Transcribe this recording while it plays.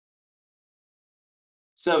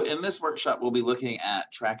So in this workshop, we'll be looking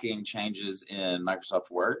at tracking changes in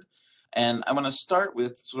Microsoft Word. And I'm going to start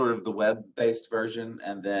with sort of the web-based version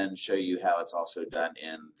and then show you how it's also done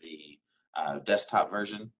in the desktop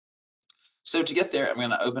version. So to get there, I'm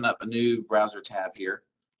going to open up a new browser tab here.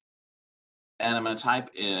 And I'm going to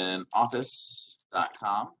type in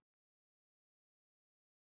office.com.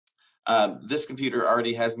 This computer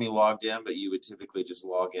already has me logged in, but you would typically just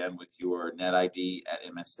log in with your net ID at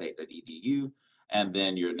msstate.edu and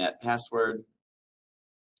then your net password.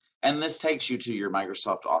 And this takes you to your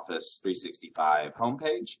Microsoft Office 365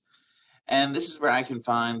 homepage. And this is where I can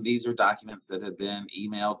find, these are documents that have been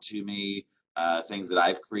emailed to me, things that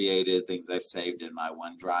I've created, things I've saved in my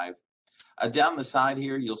OneDrive. Down the side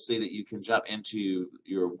here, you'll see that you can jump into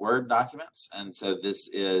your Word documents. And so this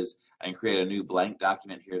is, I can create a new blank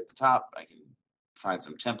document here at the top. I can find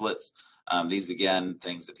some templates. These, again,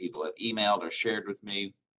 things that people have emailed or shared with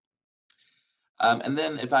me. And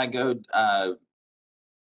then if I go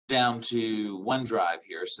down to OneDrive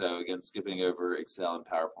here. So again, skipping over Excel and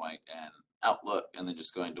PowerPoint and Outlook, and then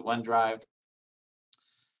just going to OneDrive.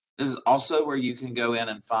 This is also where you can go in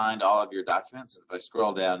and find all of your documents. If I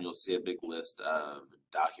scroll down, you'll see a big list of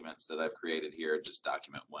documents that I've created here, just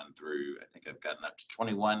document 1 through, I think I've gotten up to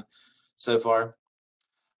 21 so far.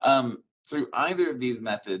 Through either of these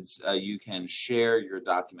methods, you can share your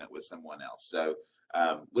document with someone else. So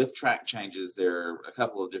with track changes, there are a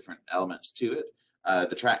couple of different elements to it.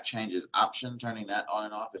 The track changes option, turning that on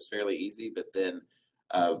and off is fairly easy, but then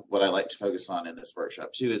what I like to focus on in this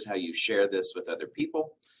workshop too is how you share this with other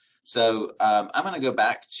people. So I'm going to go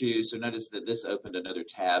back to, so notice that this opened another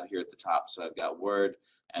tab here at the top. So I've got Word,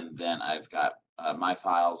 and then I've got my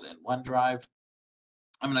files in OneDrive.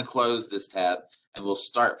 I'm going to close this tab, and we'll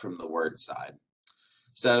start from the Word side.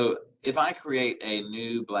 So if I create a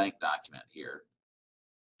new blank document here,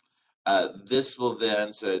 this will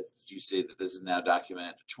then, so you see that this is now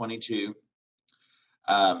document 22.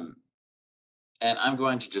 And I'm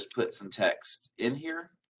going to just put some text in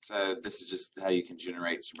here. So this is just how you can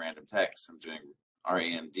generate some random text. I'm doing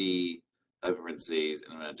RAND, open parentheses,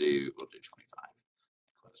 and we'll do 25.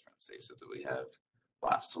 Close parentheses so that we have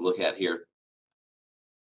lots to look at here.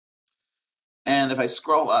 And if I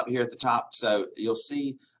scroll up here at the top, so you'll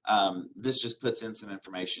see this just puts in some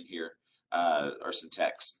information here, or some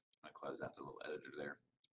text. I'm going to close out the little editor there.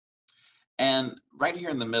 And right here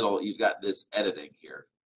in the middle, you've got this editing here.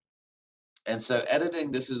 And so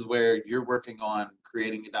editing, this is where you're working on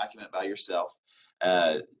creating a document by yourself.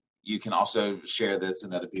 You can also share this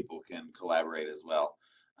and other people can collaborate as well.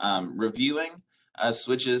 Reviewing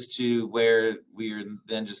switches to where we're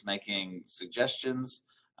then just making suggestions.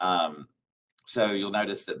 So you'll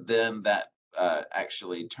notice that then that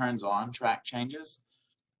actually turns on track changes.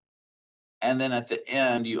 And then at the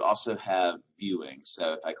end, you also have viewing.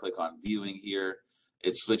 So if I click on viewing here,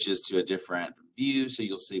 it switches to a different view. So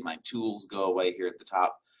you'll see my tools go away here at the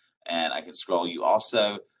top, and I can scroll. You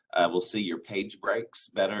also will see your page breaks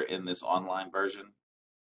better in this online version.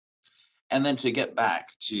 And then to get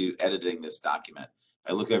back to editing this document,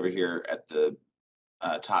 I look over here at the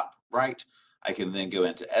top right, I can then go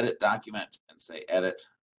into edit document and say edit.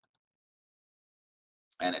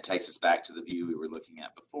 And it takes us back to the view we were looking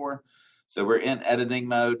at before. So we're in editing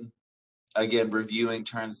mode. Again, reviewing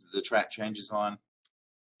turns the track changes on.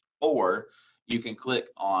 Or you can click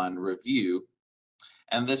on review,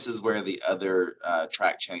 and this is where the other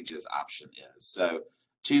track changes option is. So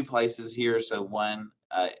 2 places here. So one,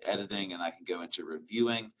 editing, and I can go into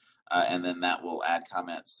reviewing, and then that will add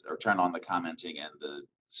comments or turn on the commenting and the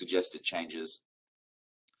suggested changes.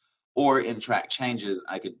 Or in track changes,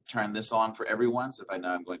 I could turn this on for everyone. So if I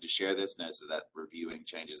know I'm going to share this, notice that reviewing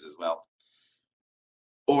changes as well.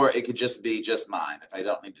 Or it could just be just mine. If I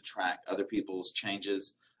don't need to track other people's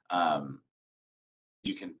changes,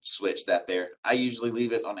 you can switch that there. I usually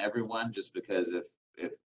leave it on everyone just because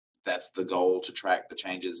if that's the goal, to track the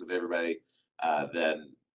changes of everybody,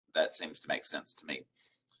 then that seems to make sense to me.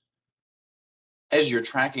 As you're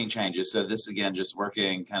tracking changes, so this again, just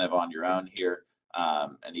working kind of on your own here,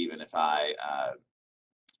 and even if I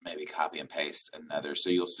maybe copy and paste another, so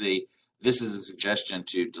you'll see this is a suggestion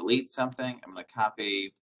to delete something. I'm going to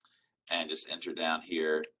copy and just enter down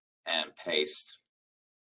here and paste.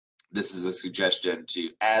 This is a suggestion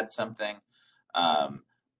to add something,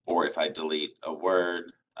 or if I delete a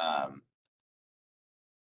word, so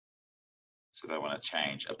if I want to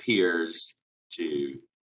change appears to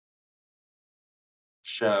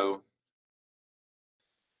show,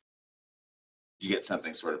 you get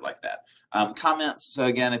something sort of like that. Comments, so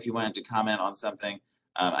again, if you wanted to comment on something,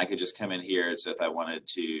 I could just come in here. So if I wanted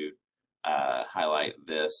to highlight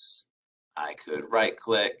this, I could right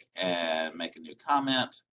click and make a new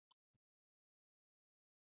comment.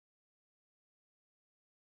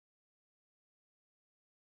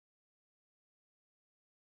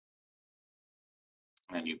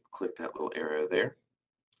 And you click that little arrow there.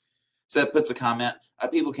 So that puts a comment.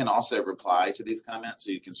 People can also reply to these comments,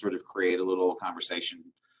 so you can sort of create a little conversation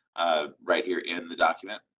right here in the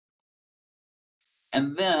document.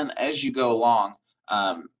 And then as you go along,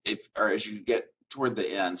 if or as you get toward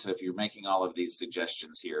the end, so if you're making all of these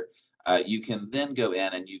suggestions here, you can then go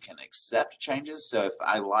in and you can accept changes. So if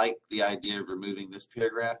I like the idea of removing this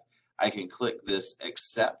paragraph, I can click this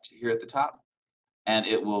accept here at the top, and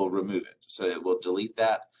it will remove it. So it will delete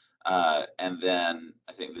that. And then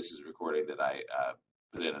I think this is recording that I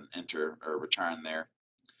put in an enter or return there.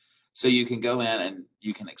 So you can go in and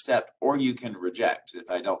you can accept or you can reject. If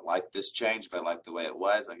I don't like this change, if I like the way it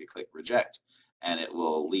was, I can click reject and it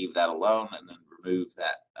will leave that alone and then remove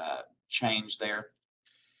that change there.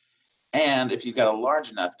 And if you've got a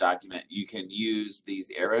large enough document, you can use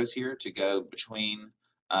these arrows here to go between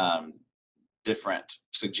different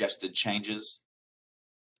suggested changes.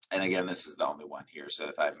 And again, this is the only one here. So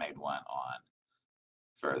if I made one on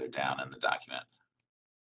further down in the document,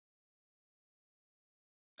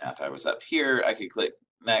 now, if I was up here, I could click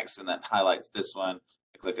next and that highlights this one.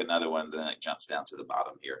 I click another one, then it jumps down to the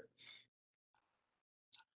bottom here.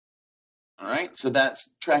 All right, so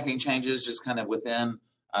that's tracking changes just kind of within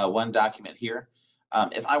one document here.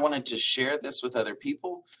 If I wanted to share this with other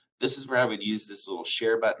people, this is where I would use this little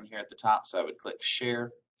share button here at the top. So I would click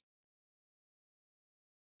share.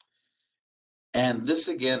 And this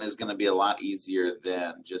again is going to be a lot easier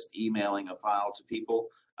than just emailing a file to people.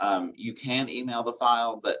 You can email the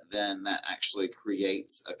file, but then that actually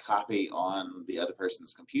creates a copy on the other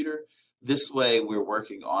person's computer. This way we're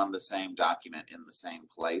working on the same document in the same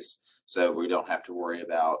place. So we don't have to worry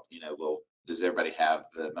about, well, does everybody have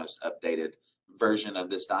the most updated version of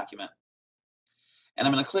this document? And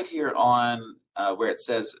I'm going to click here on where it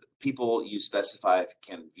says people you specify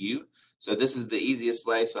can view. So this is the easiest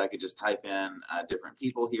way. So I could just type in different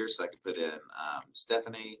people here. So I could put in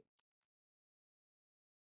Stephanie.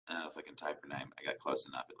 If I can type her name, I got close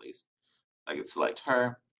enough at least. I could select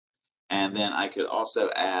her. And then I could also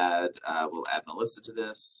add, we'll add Melissa to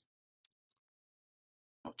this.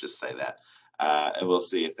 I'll just say that. And we'll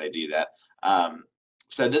see if they do that.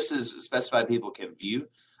 So this is specified people can view.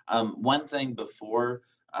 One thing before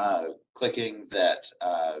clicking that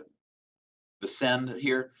the send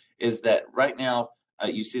here is that right now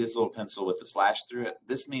you see this little pencil with the slash through it.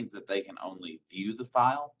 This means that they can only view the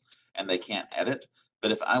file and they can't edit.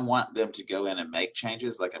 But if I want them to go in and make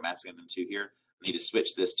changes like I'm asking them to here, I need to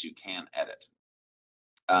switch this to can edit.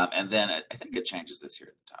 And then I think it changes this here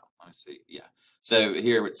at the top. Let me see. Yeah. So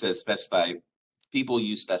here it says specify people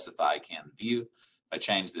you specify can view. If I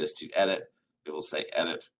change this to edit, it will say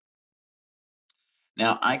edit.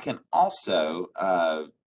 Now I can also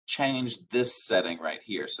change this setting right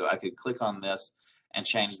here. So I could click on this and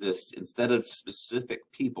change this instead of specific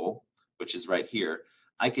people, which is right here.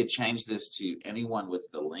 I could change this to anyone with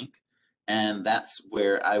the link. And that's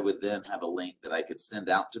where I would then have a link that I could send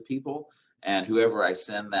out to people. And whoever I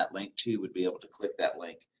send that link to would be able to click that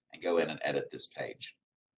link and go in and edit this page.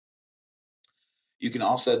 You can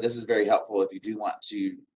also, this is very helpful if you do want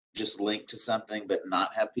to just link to something but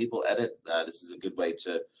not have people edit. This is a good way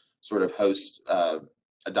to sort of host a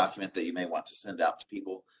document that you may want to send out to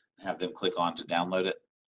people and have them click on to download it.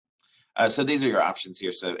 So these are your options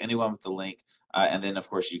here. So anyone with the link, and then of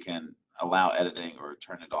course you can allow editing or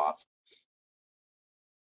turn it off.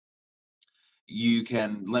 You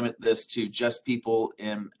can limit this to just people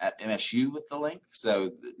at MSU with the link.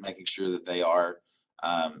 So making sure that they are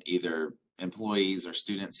either employees or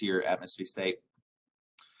students here at Mississippi State.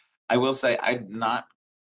 I will say I'm not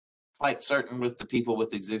quite certain with the people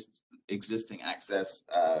with existing access.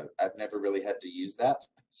 I've never really had to use that.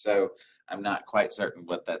 So I'm not quite certain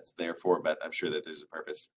what that's there for, but I'm sure that there's a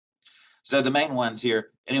purpose. So the main ones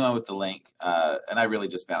here, anyone with the link, and I really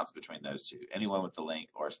just bounce between those two, anyone with the link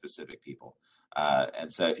or specific people.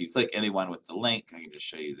 And so if you click anyone with the link, I can just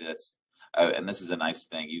show you this. And this is a nice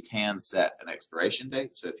thing. You can set an expiration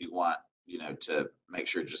date. So if you want, to make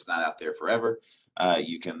sure it's just not out there forever,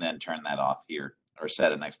 you can then turn that off here or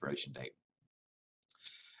set an expiration date.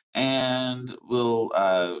 And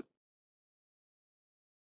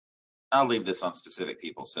I'll leave this on specific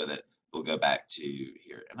people so that we'll go back to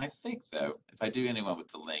here. And I think though, if I do anyone with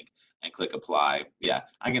the link and click apply, yeah,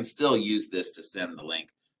 I can still use this to send the link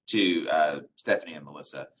to Stephanie and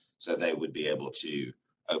Melissa. So they would be able to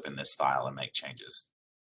open this file and make changes.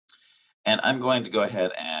 And I'm going to go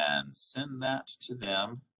ahead and send that to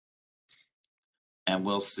them. and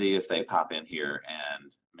we'll see if they pop in here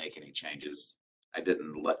and make any changes. I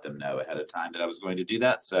didn't let them know ahead of time that I was going to do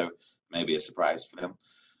that, so maybe a surprise for them,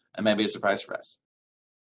 and maybe a surprise for us.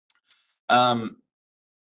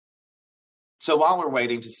 So while we're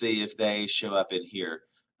waiting to see if they show up in here,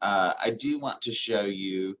 I do want to show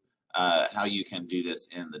you how you can do this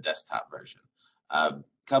in the desktop version. A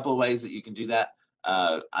couple of ways that you can do that.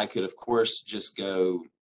 I could, of course, just go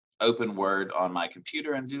open Word on my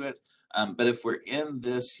computer and do it. But if we're in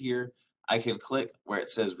this here, I can click where it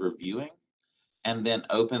says reviewing and then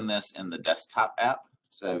open this in the desktop app.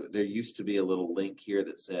 So there used to be a little link here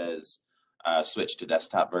that says switch to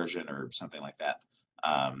desktop version or something like that.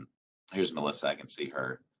 Here's Melissa. I can see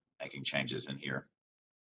her making changes in here.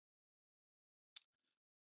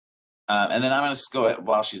 And then I'm going to go ahead,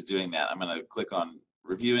 while she's doing that, I'm going to click on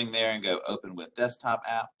reviewing there and go open with desktop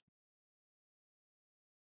app.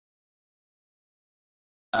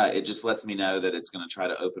 It just lets me know that it's going to try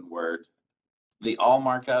to open Word. The all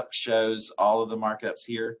markup shows all of the markups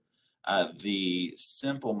here. The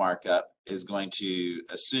simple markup is going to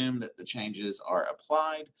assume that the changes are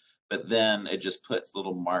applied, but then it just puts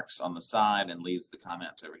little marks on the side and leaves the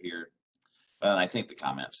comments over here. And I think the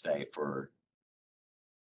comments stay for,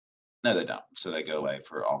 no, they don't. So they go away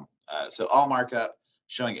for all. So all markup,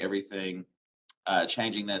 showing everything,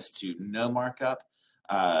 changing this to no markup,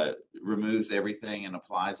 removes everything and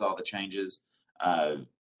applies all the changes,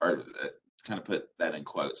 or kind of put that in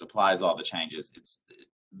quotes, applies all the changes.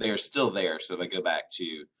 They're still there. So if I go back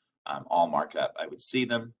to all markup, I would see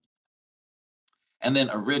them. And then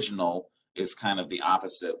original is kind of the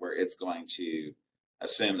opposite, where it's going to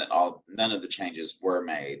assume that none of the changes were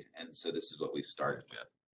made. And so this is what we started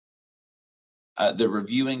with. The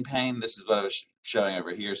reviewing pane, this is what I was showing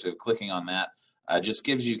over here. So clicking on that just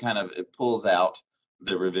gives you it pulls out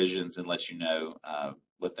the revisions and lets you know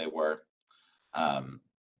what they were.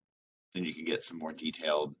 Then you can get some more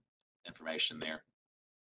detailed information there.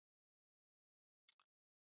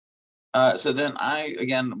 So then I,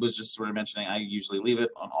 again, was just sort of mentioning, I usually leave it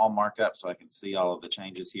on all markup so I can see all of the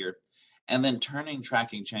changes here. And then turning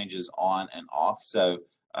tracking changes on and off. So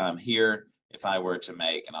here, if I were to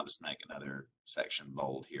make, and I'll just make another section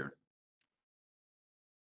bold here.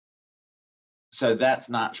 So that's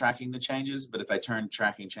not tracking the changes, but if I turn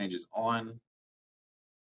tracking changes on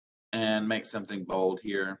and make something bold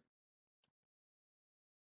here,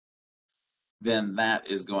 then that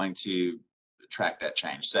is going to track that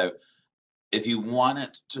change. So if you want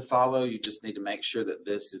it to follow, you just need to make sure that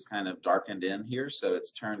this is kind of darkened in here so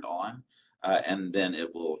it's turned on, and then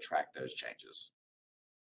it will track those changes.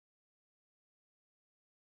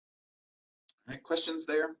 All right, questions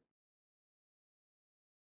there?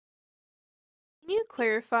 Can you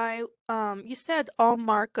clarify? You said all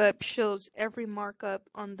markup shows every markup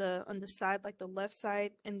on the side, like the left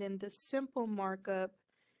side, and then the simple markup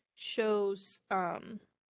shows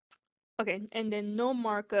okay, and then no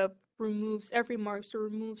markup removes every mark, so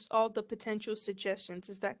removes all the potential suggestions.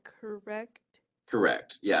 Is that correct?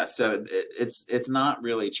 Correct. Yeah. So it's not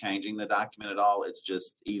really changing the document at all. It's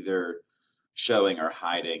just either showing or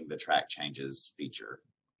hiding the track changes feature.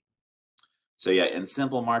 So yeah, in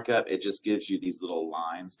simple markup, it just gives you these little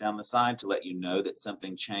lines down the side to let you know that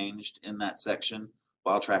something changed in that section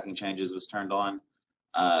while tracking changes was turned on.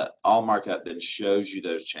 All markup then shows you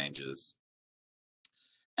those changes.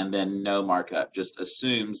 And then no markup just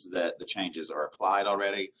assumes that the changes are applied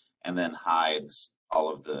already and then hides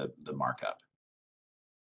all of the markup.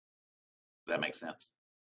 That makes sense?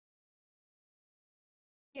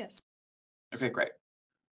 Yes. Okay, great.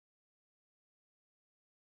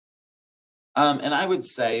 And I would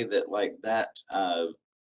say that like that,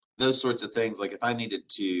 those sorts of things, like if I needed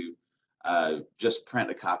to just print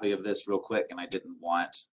a copy of this real quick and I didn't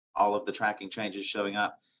want all of the tracking changes showing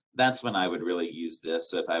up, that's when I would really use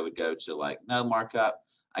this. So if I would go to like no markup,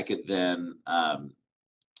 I could then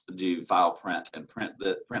do file print and print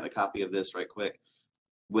a copy of this right quick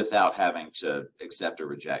without having to accept or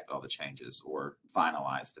reject all the changes or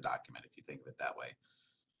finalize the document, if you think of it that way.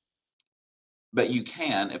 But you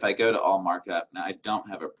can, if I go to all markup, now I don't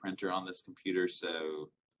have a printer on this computer, so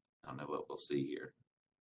I don't know what we'll see here.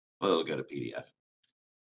 Well, it'll go to PDF.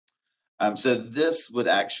 So this would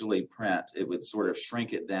actually print, it would sort of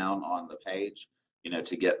shrink it down on the page,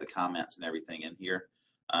 to get the comments and everything in here.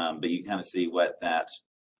 But you can kind of see what that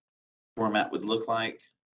format would look like.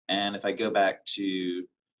 And if I go back to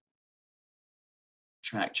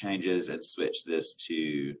track changes and switch this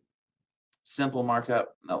to simple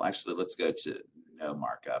markup, no, actually, let's go to no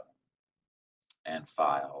markup and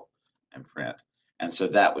file and print. And so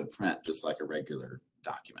that would print just like a regular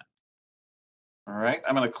document. All right,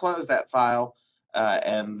 I'm going to close that file.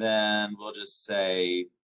 and then we'll just say,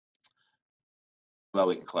 well,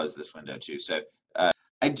 we can close this window too. So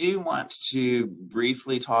I do want to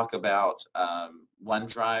briefly talk about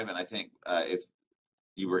OneDrive, and I think if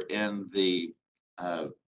you were in the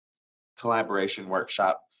collaboration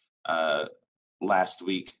workshop last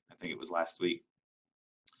week, I think it was last week,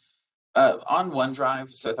 on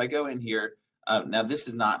OneDrive. So if I go in here, now this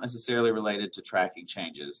is not necessarily related to tracking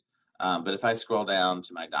changes, but if I scroll down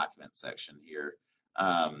to my document section here,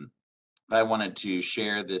 if I wanted to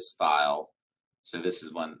share this file, so this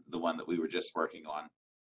is the one that we were just working on,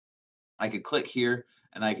 I could click here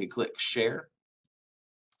and I could click share.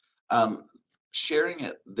 Sharing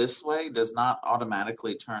it this way does not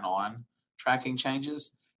automatically turn on tracking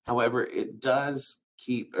changes. However, it does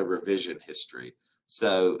keep a revision history.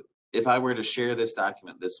 So if I were to share this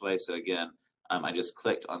document this way, so again, I just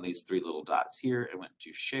clicked on these three little dots here and went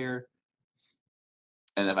to share.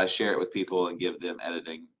 And if I share it with people and give them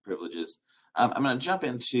editing privileges, I'm going to jump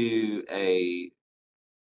into a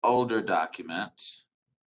older document.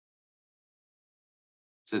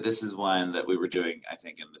 So this is one that we were doing, I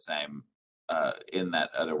think, in the same, in that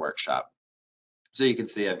other workshop. So you can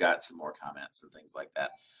see I've got some more comments and things like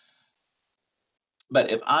that. But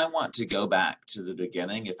if I want to go back to the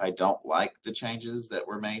beginning, if I don't like the changes that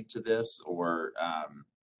were made to this, or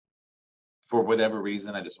for whatever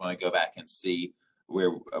reason, I just want to go back and see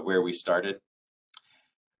where we started,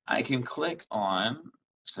 I can click on,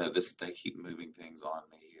 so this, they keep moving things on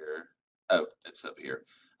me here. Oh, it's up here.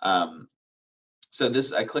 So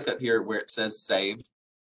this, I click up here where it says saved.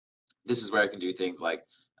 This is where I can do things like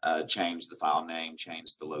change the file name,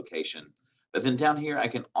 change the location. But then down here, I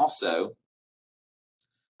can also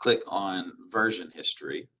click on version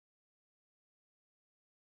history.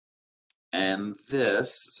 And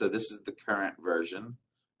this, so this is the current version,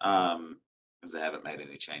 because I haven't made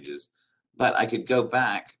any changes. But I could go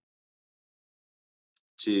back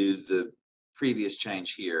to the previous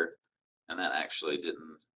change here, and that actually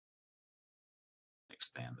didn't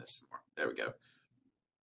expand this some more. There we go.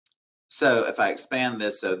 So if I expand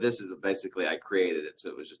this, so this is basically, I created it, so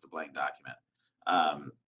it was just a blank document.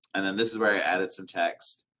 And then this is where I added some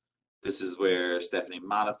text. This is where Stephanie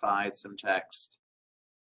modified some text.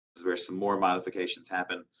 This is where some more modifications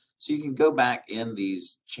happen. So you can go back in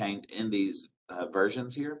these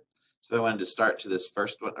versions here. So if I wanted to start to this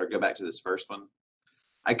first one or go back to this first one,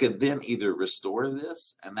 I could then either restore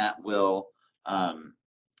this, and that will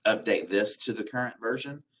update this to the current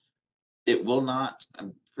version. It will not,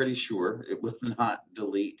 I'm pretty sure, it will not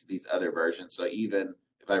delete these other versions. So even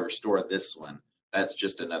if I restore this one, that's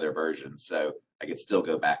just another version. So I could still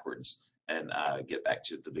go backwards and get back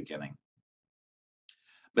to the beginning.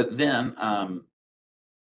 But then oh,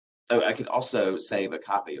 I could also save a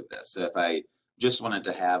copy of this. So if I just wanted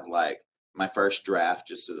to have like my first draft,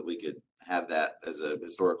 just so that we could have that as a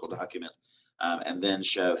historical document, and then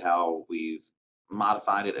show how we've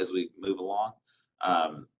modified it as we move along,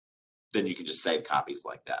 then you can just save copies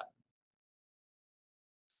like that.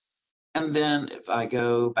 And then if I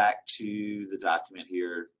go back to the document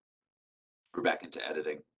here, we're back into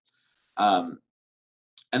editing. And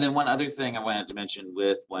then one other thing I wanted to mention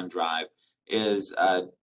with OneDrive is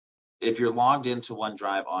if you're logged into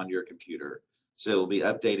OneDrive on your computer, so it will be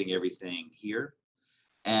updating everything here.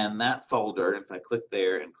 And that folder, if I click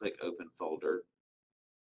there and click open folder,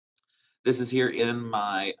 this is here in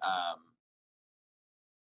my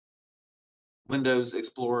Windows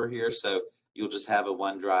Explorer here. So you'll just have a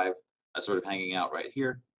OneDrive sort of hanging out right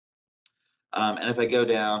here. And if I go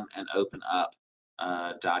down and open up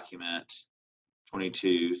document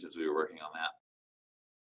 22, since we were working on that,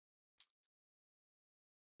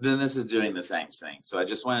 then this is doing the same thing. So I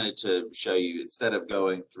just wanted to show you, instead of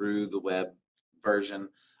going through the web version,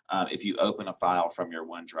 if you open a file from your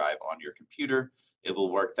OneDrive on your computer, it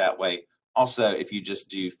will work that way. Also, if you just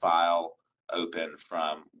do file open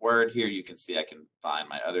from Word here, you can see I can find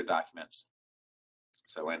my other documents.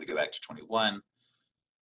 So I wanted to go back to 21.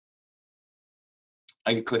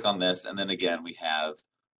 I could click on this, and then again, we have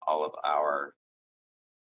all of our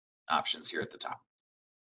options here at the top.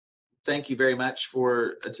 Thank you very much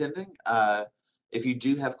for attending. If you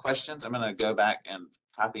do have questions, I'm going to go back and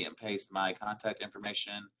copy and paste my contact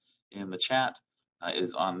information in the chat. It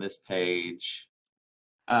is on this page.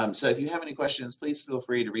 So if you have any questions, please feel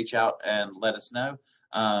free to reach out and let us know.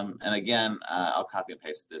 And again, I'll copy and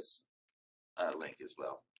paste this link as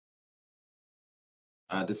well.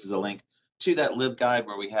 This is a link to that LibGuide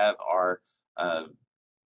where we have our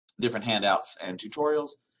different handouts and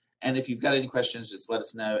tutorials. And if you've got any questions, just let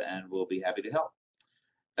us know and we'll be happy to help.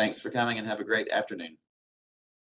 Thanks for coming and have a great afternoon.